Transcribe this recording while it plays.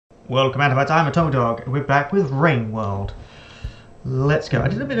Welcome Atomites, I'm Atomite, we're back with Rain World. Let's go. I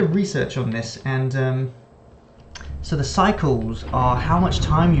did a bit of research on this, and so the cycles are how much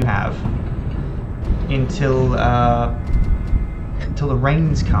time you have until the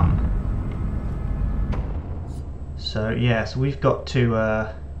rains come. So yeah, so we've got to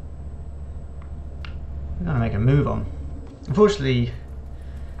we're gonna make a move on. Unfortunately,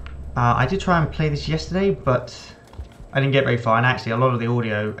 I did try and play this yesterday, but I didn't get very far, and actually a lot of the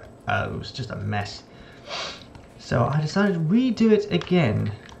audio was just a mess. So I decided to redo it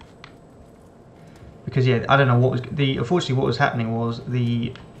again. Because yeah, I don't know what was unfortunately what was happening was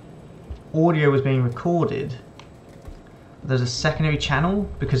the audio was being recorded. There's a secondary channel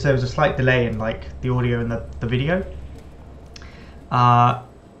because there was a slight delay in like the audio and the video. What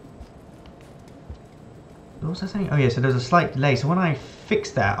was I saying? Oh yeah, so there's a slight delay. So when I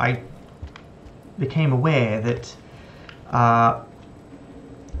fixed that, I became aware that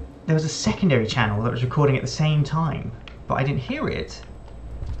there was a secondary channel that was recording at the same time, but I didn't hear it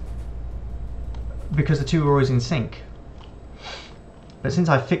because the two were always in sync. But since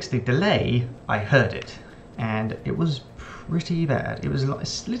I fixed the delay, I heard it, and it was pretty bad. It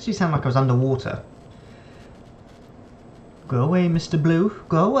literally sounded like I was underwater. Go away, Mr. Blue.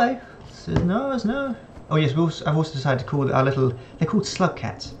 Go away. Says no, it's no. Oh yes, I've also decided to call our little. They're called slug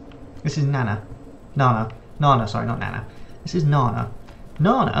cats. This is Nana. Nana. Sorry, not Nana. This is Nana.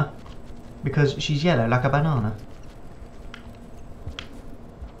 Nana, because she's yellow like a banana.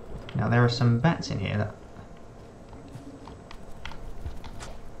 Now there are some bats in here that.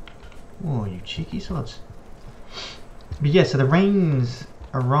 Oh, you cheeky sods. But yeah, so the rains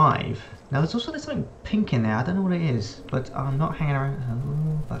arrive. Now there's something pink in there. I don't know what it is, but I'm not hanging around.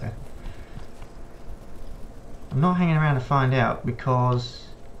 Oh, bugger. I'm not hanging around to find out because.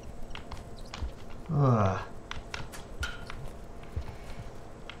 Ugh.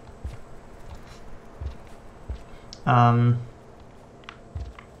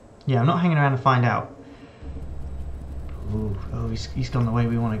 Yeah, I'm not hanging around to find out. Ooh, oh, he's gone the way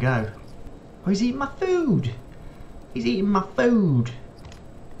we want to go. Oh, he's eating my food! He's eating my food!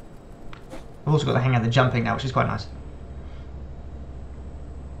 I've also got the hang of the jumping now, which is quite nice.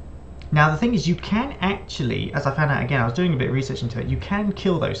 Now, the thing is, you can actually, as I found out again, I was doing a bit of research into it, you can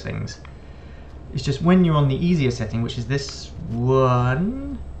kill those things. It's just when you're on the easier setting, which is this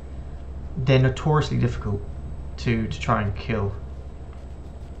one, they're notoriously difficult to try and kill.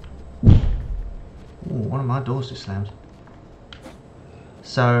 Ooh, one of my doors just slammed.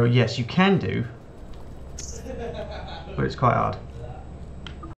 So yes, you can do, but it's quite hard.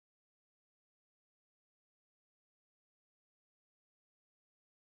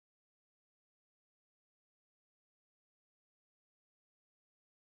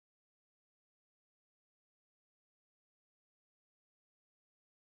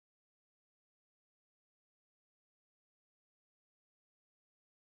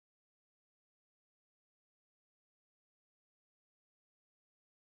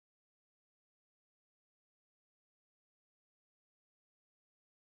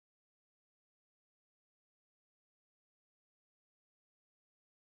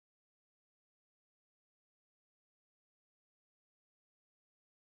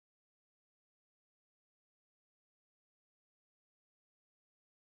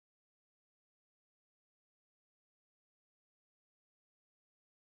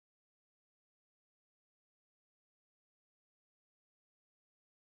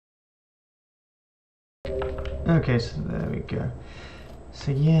 Okay, so there we go.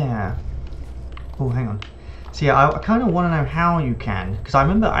 So yeah. Oh, hang on. So yeah, I kind of want to know how you can, because I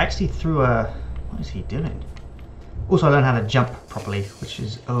remember I actually threw a. What is he doing? Also, I learned how to jump properly, which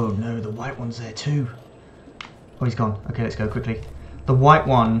is. Oh no, the white one's there too. Oh, he's gone. Okay, let's go quickly. The white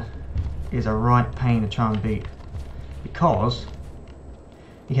one is a right pain to try and beat because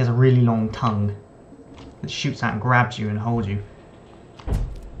he has a really long tongue that shoots out and grabs you and holds you.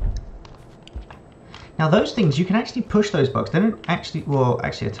 Now those things, you can actually push those bugs. They don't actually, well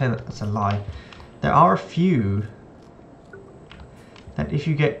actually I tell you that's a lie. There are a few that if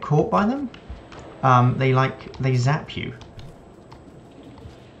you get caught by them, they zap you.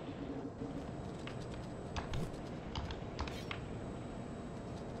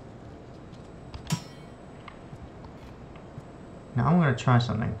 Now I'm going to try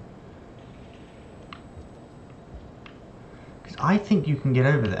something. Because I think you can get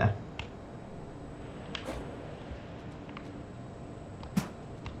over there.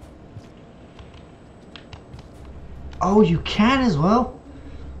 Oh, you can as well?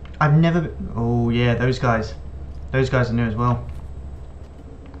 I've never been... Oh yeah, those guys. Those guys are new as well.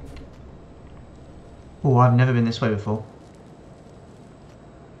 Oh, I've never been this way before.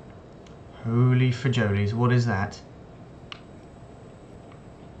 Holy fajolies, what is that?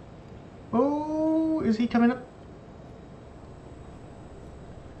 Oh, is he coming up?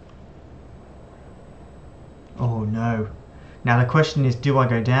 Oh no. Now the question is, do I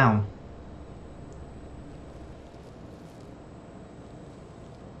go down?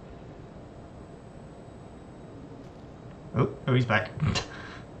 Oh, he's back.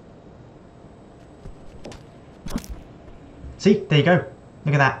 See, there you go.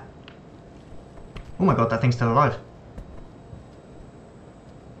 Look at that. Oh my god, that thing's still alive.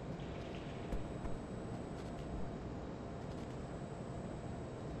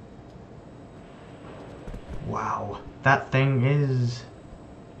 Wow, that thing is...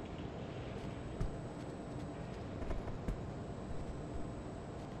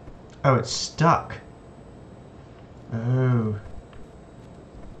 Oh, it's stuck. Oh.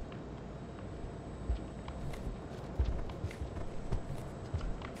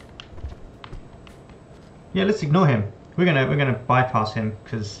 Yeah, let's ignore him. We're gonna bypass him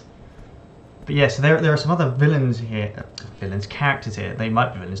because. But yeah, so there are some other villains here. Characters here. They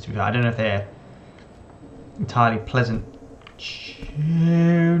might be villains to be fair. I don't know if they're entirely pleasant.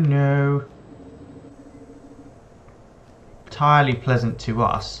 Oh no. Entirely pleasant to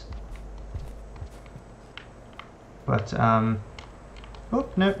us. But oh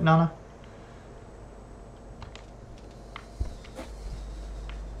no, Nana.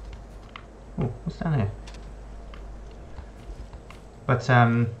 Oh, what's down here? But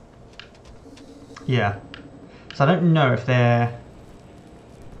yeah. So I don't know if they're...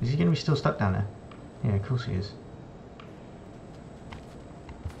 Is he going to be still stuck down there? Yeah, of course he is.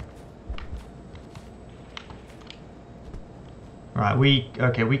 Right, we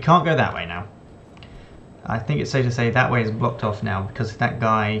can't go that way now. I think it's safe to say that way is blocked off now because that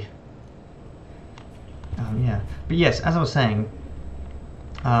guy... yeah. But yes, as I was saying,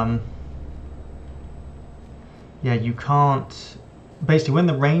 yeah, you can't... Basically, when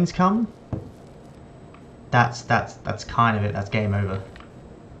the rains come, that's kind of it. That's game over.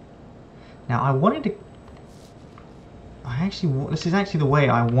 Now, I wanted to... This is actually the way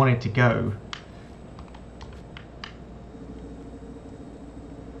I wanted to go.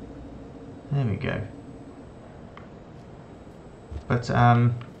 There we go. But,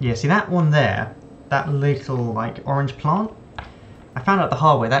 yeah, see that one there, that little, like, orange plant, I found out the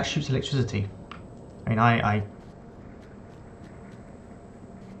hard way, that shoots electricity. I mean, I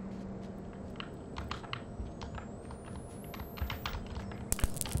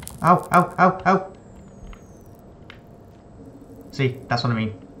Ow, ow, ow, ow! See, that's what I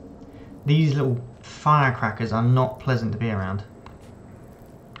mean. These little firecrackers are not pleasant to be around.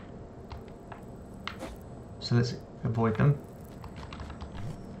 So let's avoid them.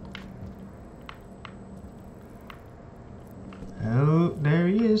 Oh, there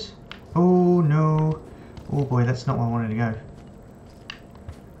he is. Oh no. Oh boy, that's not where I wanted to go.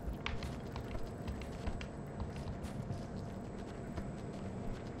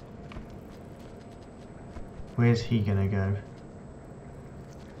 Where's he gonna go?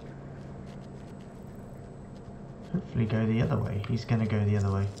 Hopefully go the other way. He's gonna go the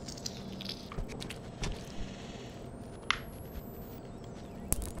other way.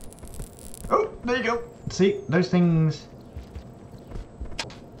 Oh, there you go. See, those things...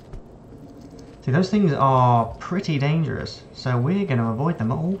 See, those things are pretty dangerous, so we're going to avoid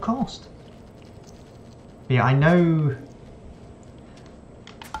them at all cost. But yeah, I know...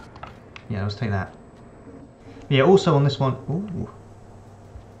 Yeah, let's take that. But yeah, also on this one... Ooh.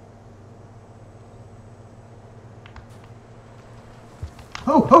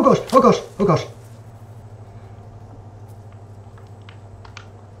 Oh, oh gosh, oh gosh, oh gosh.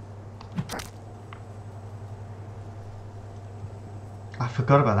 I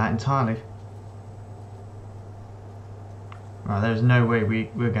forgot about that entirely. Right, there's no way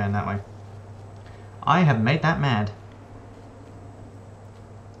we're going that way. I have made that mad.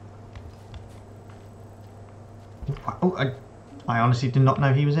 Oh, I honestly did not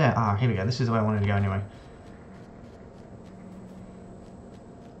know he was there. Ah, here we go. This is the way I wanted to go anyway.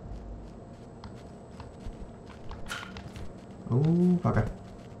 Ooh, bugger.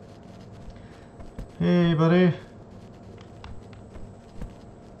 Hey, buddy.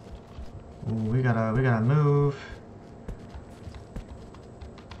 Ooh, we gotta move.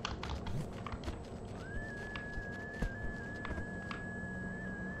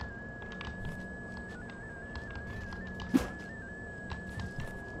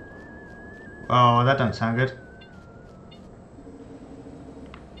 Oh, that don't sound good.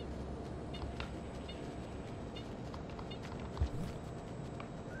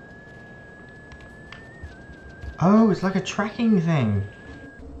 Oh, it's like a tracking thing.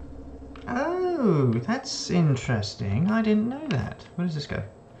 Oh, Oh, that's interesting. I didn't know that. Where does this go?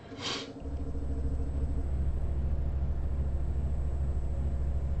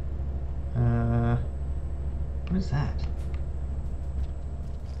 What is that?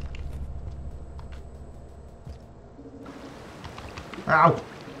 Ow!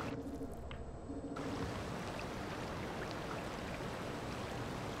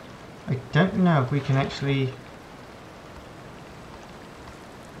 I don't know if we can actually...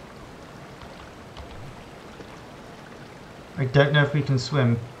 I don't know if we can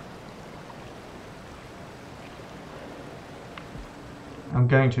swim. I'm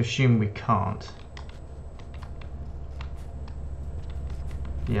going to assume we can't.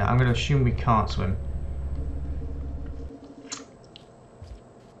 Yeah, I'm going to assume we can't swim.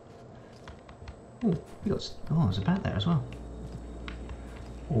 Oh, we got... Oh, there's a bat there as well.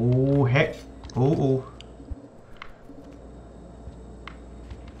 Oh, heck. Oh, oh.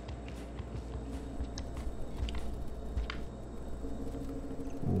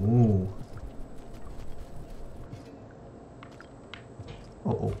 Ooh.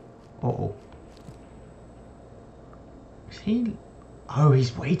 Uh-oh. Uh-oh. Is he... Oh,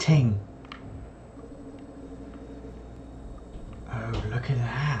 he's waiting. Oh, look at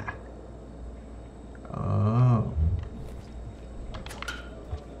that. Oh.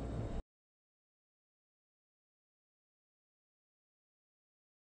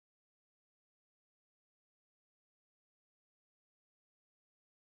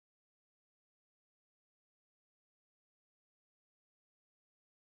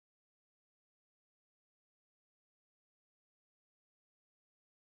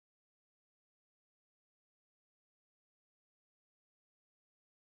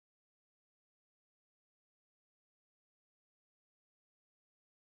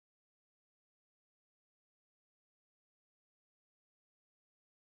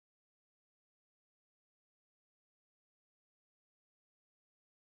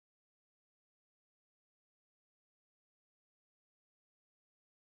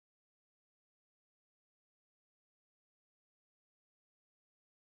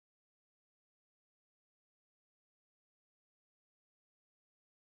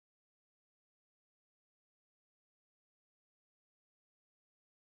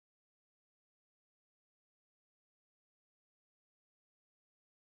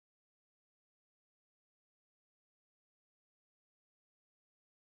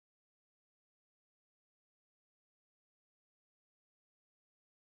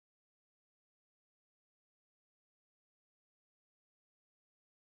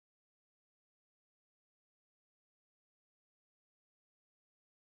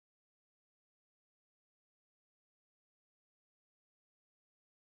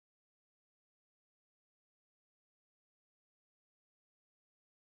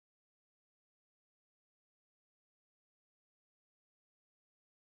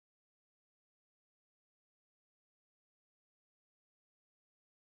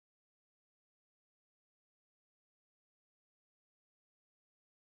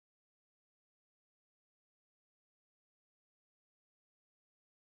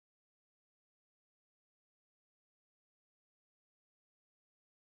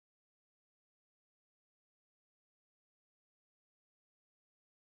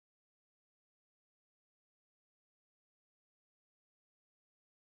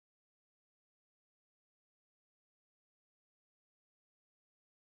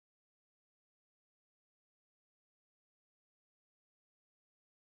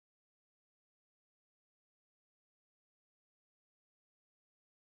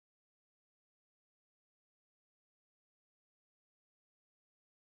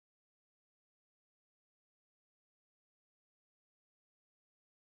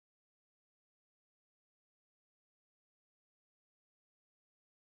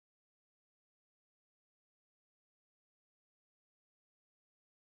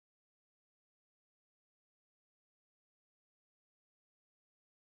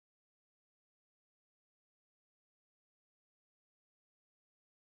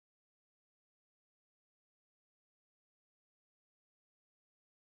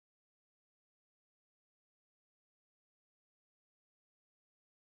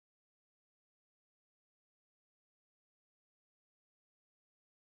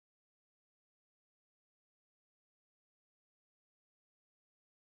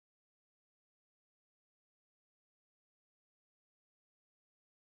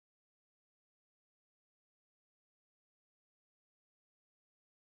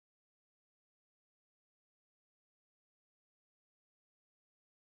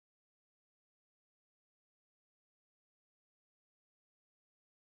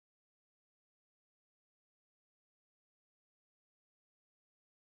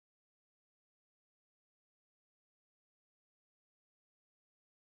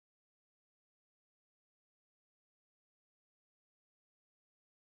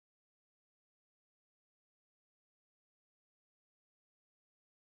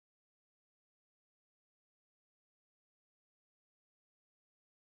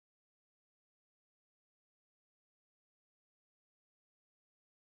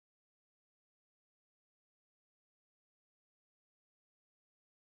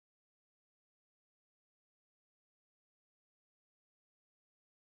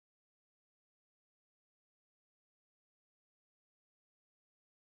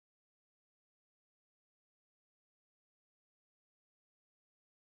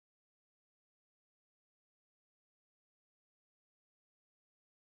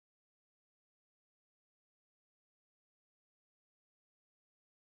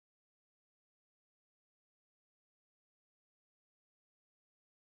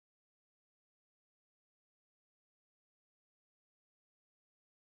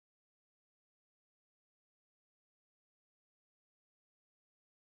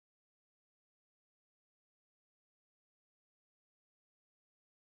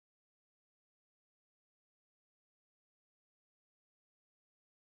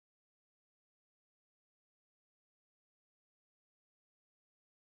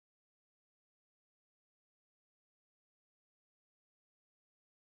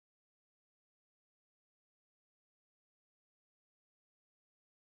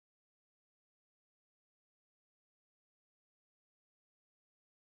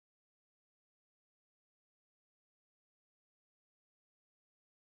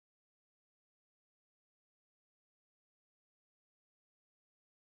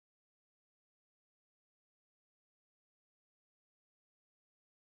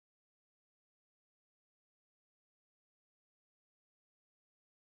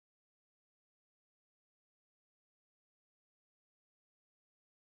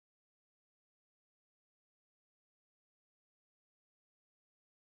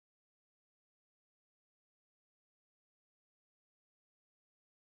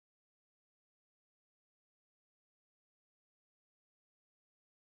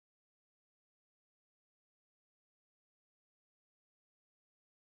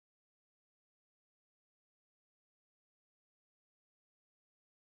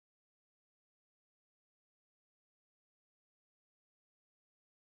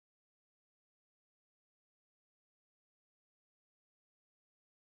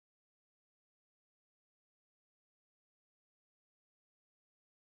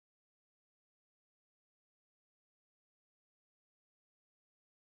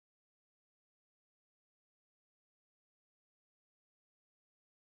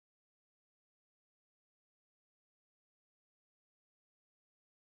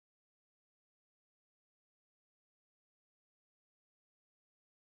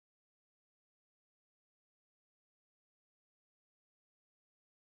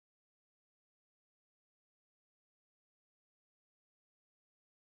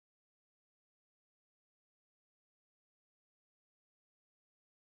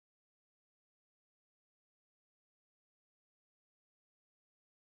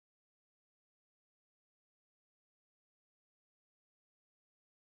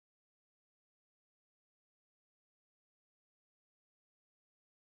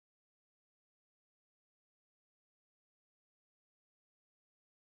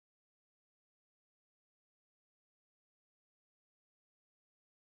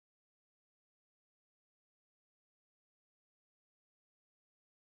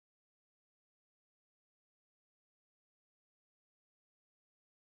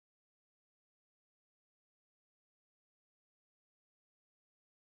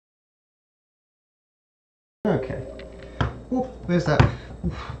 Okay. Oh, there's that.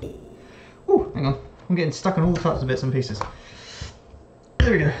 Oh, hang on. I'm getting stuck on all types of bits and pieces.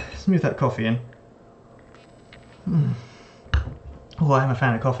 There we go. Let's move that coffee in. Oh, I am a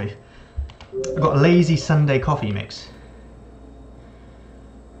fan of coffee. I've got a lazy Sunday coffee mix.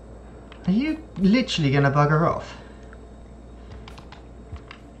 Are you literally going to bugger off?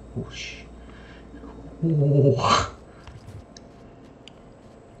 Oh, shh. Oh.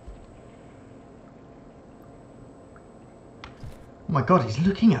 Oh my god, he's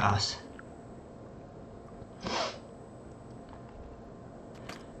looking at us.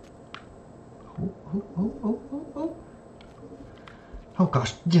 Oh. Oh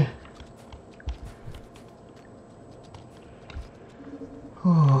gosh, yeah.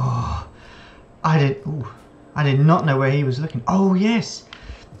 Oh, I did not know where he was looking. Oh yes,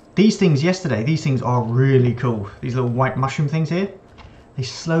 these things yesterday. These things are really cool. These little white mushroom things here. They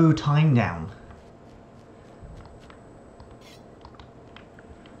slow time down.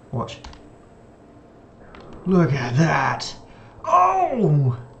 Watch. Look at that.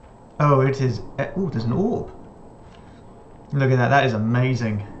 Oh. Oh, it is. Oh, there's an orb. Look at that. That is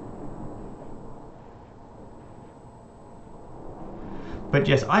amazing. But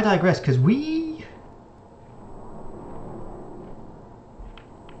yes, I digress because we...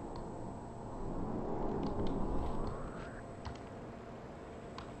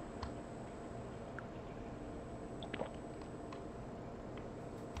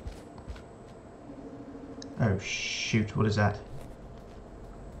 Oh shoot, what is that?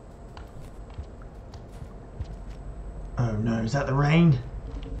 Oh no, is that the rain?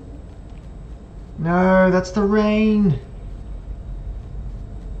 No, that's the rain!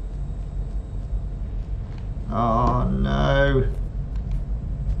 Oh no!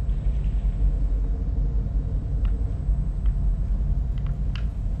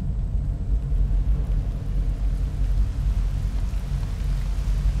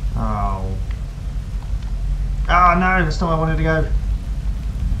 Oh. Oh no, that's not where I wanted to go.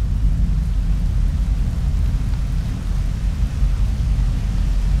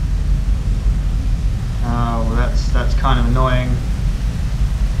 Oh, well, that's kind of annoying.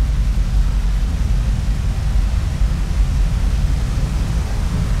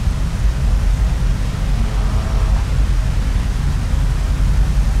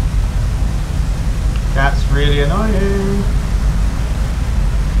 That's really annoying.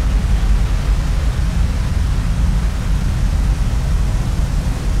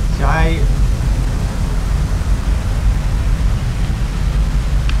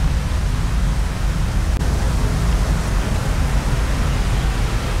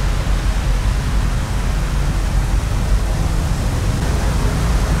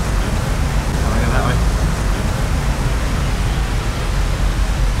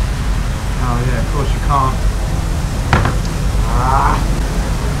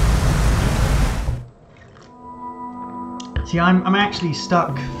 See, See, I'm actually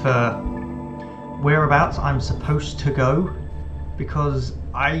stuck for whereabouts I'm supposed to go because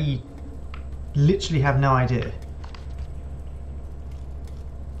I literally have no idea.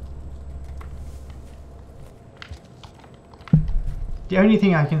 The only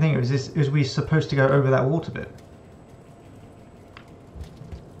thing I can think of is we're supposed to go over that water bit.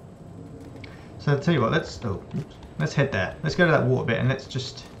 So I'll tell you what, let's head there. Let's go to that water bit and let's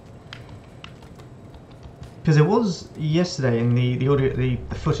just... Because it was yesterday in the audio,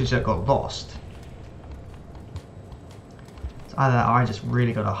 the footage that got lost. It's either that or I just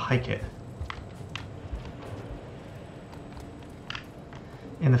really got to hike it.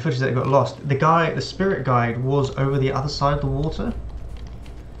 In the footage that got lost, the spirit guide was over the other side of the water.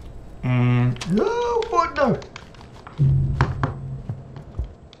 And no, what no?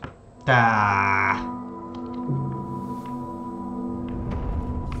 Ah.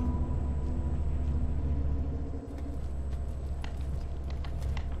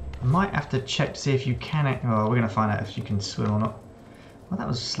 I might have to check to see if you can. Oh, we're going to find out if you can swim or not. Well, that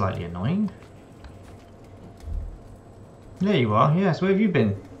was slightly annoying. There you are. Yes, where have you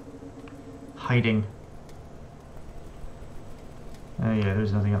been? Hiding. Oh yeah,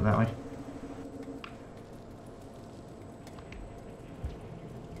 there's nothing up that way.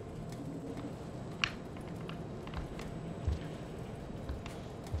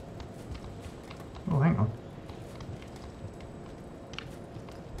 Oh, hang on.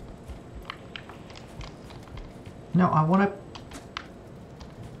 No, I want to...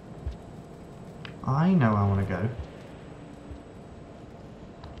 I know I want to go.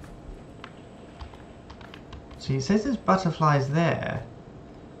 See, it says there's butterflies there.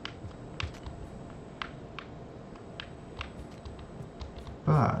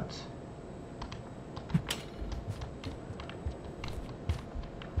 But...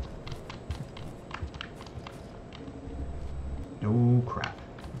 Oh crap.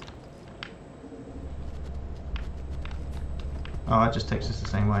 Oh, it just takes us the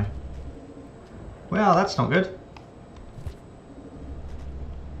same way. Well, that's not good.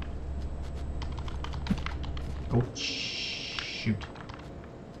 Oh, shoot.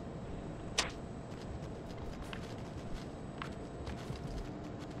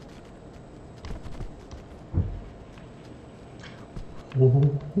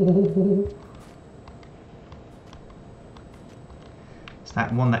 It's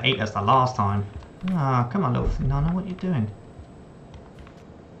that one that ate us the last time. Ah, come on, little thing. I know what you're doing.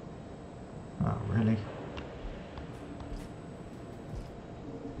 Oh, really?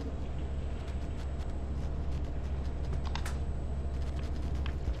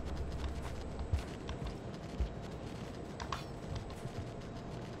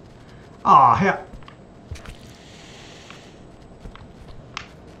 Ah, here.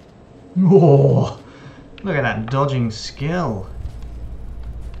 Oh, look at that dodging skill.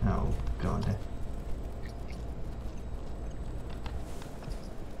 Oh, God.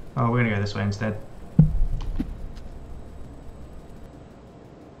 Oh, we're gonna go this way instead.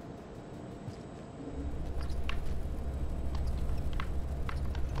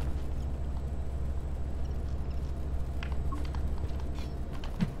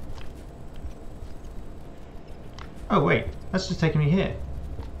 Oh, wait. That's just taking me here.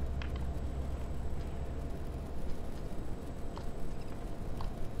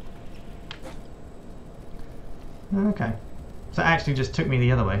 Okay. So it actually just took me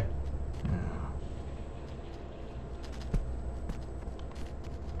the other way.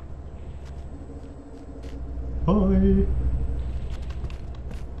 Bye.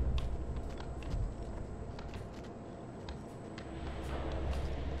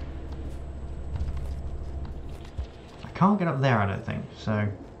 I can't get up there, I don't think, so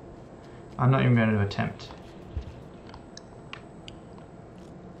I'm not even going to attempt.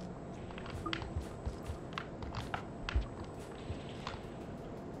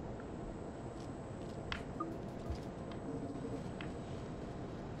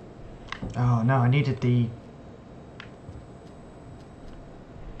 Oh no, I needed the...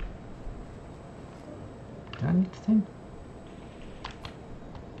 Did I need the thing?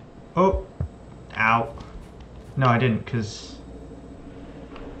 Oh! Ow! No, I didn't, because...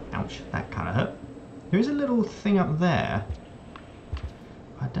 Ouch, that kind of hurt. There is a little thing up there.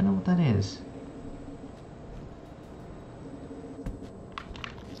 I don't know what that is.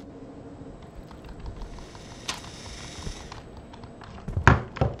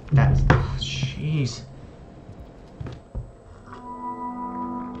 That's... Oh, jeez.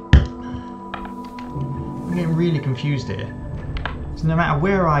 I'm getting really confused here. So no matter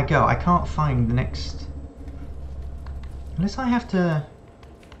where I go, I can't find the next... Unless I have to...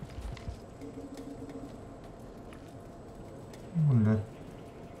 I wonder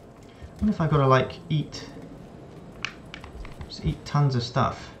if I gotta like eat... Just eat tons of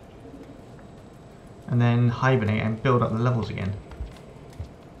stuff. And then hibernate and build up the levels again.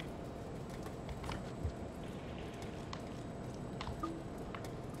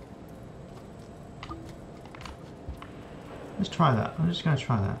 Let's try that. I'm just going to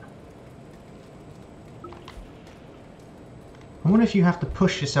try that. I wonder if you have to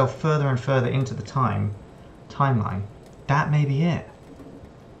push yourself further and further into the timeline. That may be it.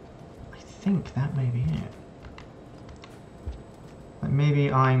 I think that may be it. Like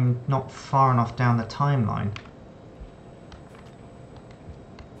maybe I'm not far enough down the timeline.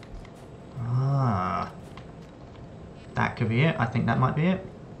 Ah. That could be it. I think that might be it.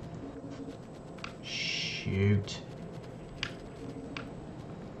 Shoot.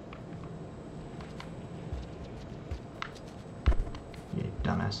 You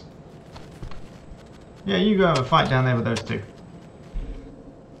dumbass. Yeah, you go have a fight down there with those two.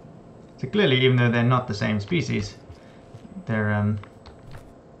 So clearly, even though they're not the same species, they're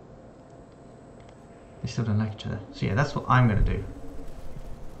they still don't like each other. So yeah, that's what I'm gonna do.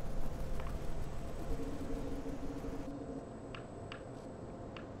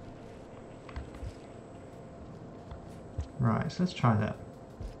 Right, so let's try that.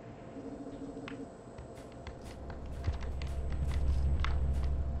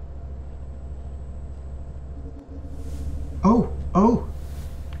 Oh! Oh!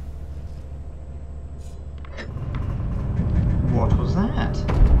 What was that?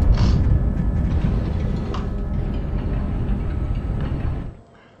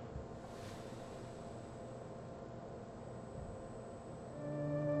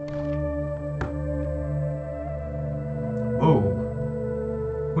 Whoa!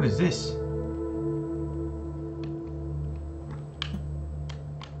 What is this?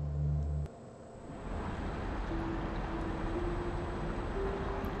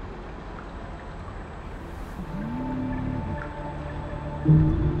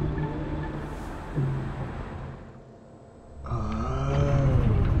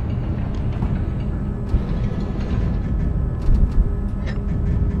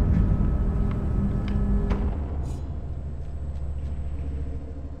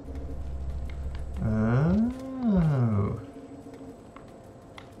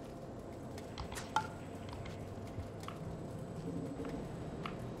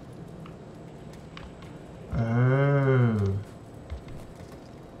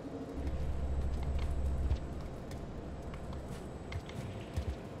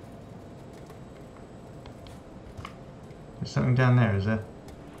 There's something down there, is there?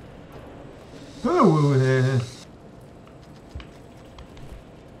 Oh, there's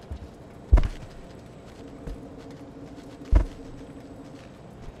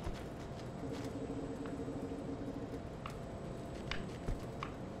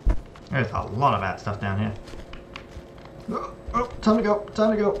a lot of bad stuff down here. Oh, oh, time to go,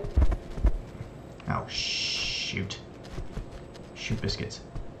 time to go. Oh, shoot. Shoot biscuits.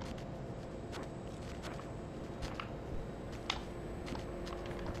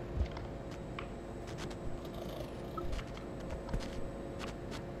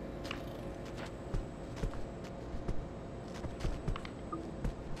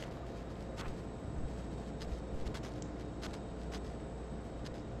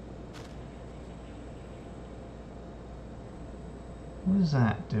 What is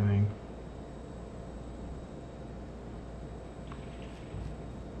that doing?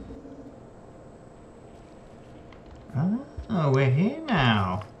 Oh, we're here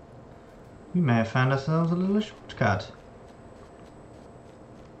now. We may have found ourselves a little shortcut.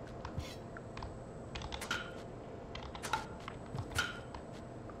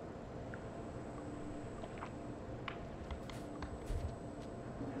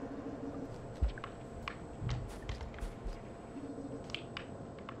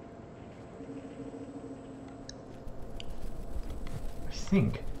 I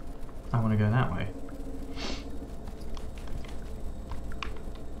think I want to go that way.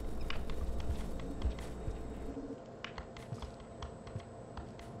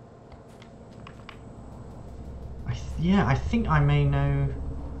 Yeah, I think I may know.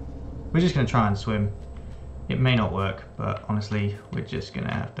 We're just going to try and swim. It may not work, but honestly, we're just going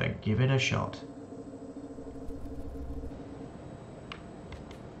to have to give it a shot.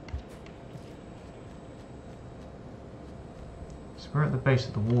 So we're at the base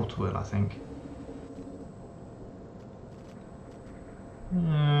of the water wheel, I think.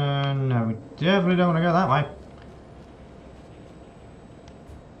 No, we definitely don't want to go that way.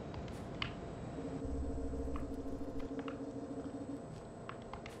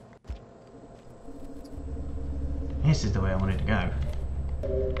 This is the way I wanted to go.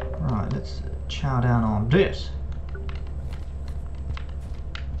 Right, let's chow down on this.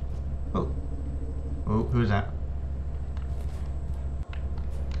 Oh. Oh, who's that?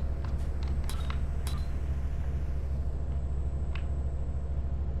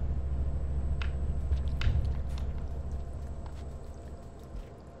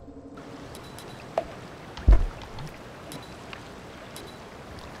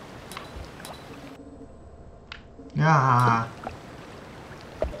 Ah.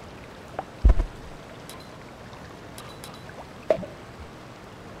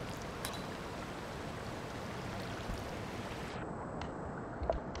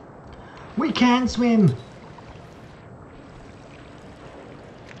 We can swim.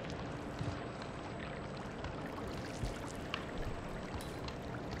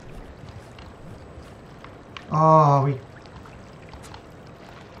 Oh, we.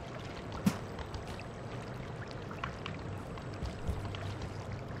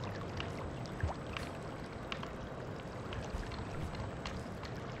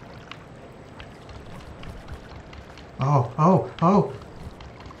 Oh, oh, oh.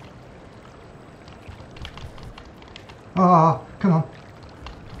 Oh, come on.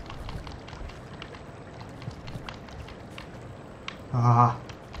 Ah.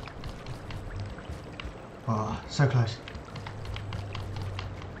 Oh, so close.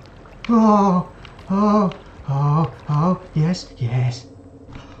 Oh, oh, oh, oh, yes, yes.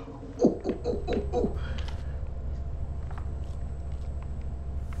 Oh, oh, oh, oh, oh.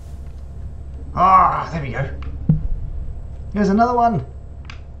 Ah, there we go. Here's another one.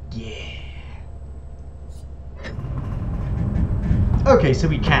 Yeah. Okay, so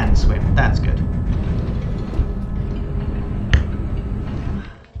we can swim. That's good.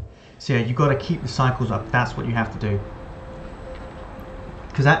 So yeah, you've got to keep the cycles up. That's what you have to do.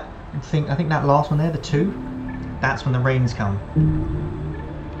 Because I think that last one there, the 2, that's when the rains come.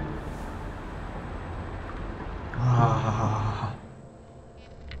 Ah.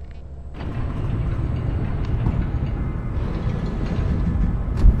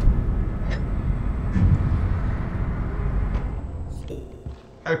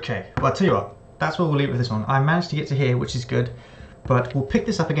 Okay, well, I'll tell you what, that's where we'll leave it with this one. I managed to get to here, which is good, but we'll pick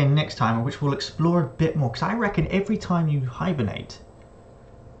this up again next time, in which we'll explore a bit more, because I reckon every time you hibernate,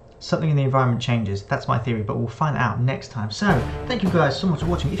 something in the environment changes. That's my theory, but we'll find out next time. So, thank you guys so much for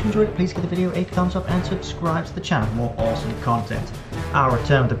watching. If you enjoyed it, please give the video a thumbs up and subscribe to the channel for more awesome content. I'll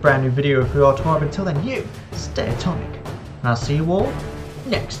return with a brand new video for you all tomorrow, but until then, you stay atomic. And I'll see you all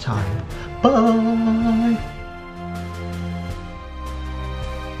next time. Bye!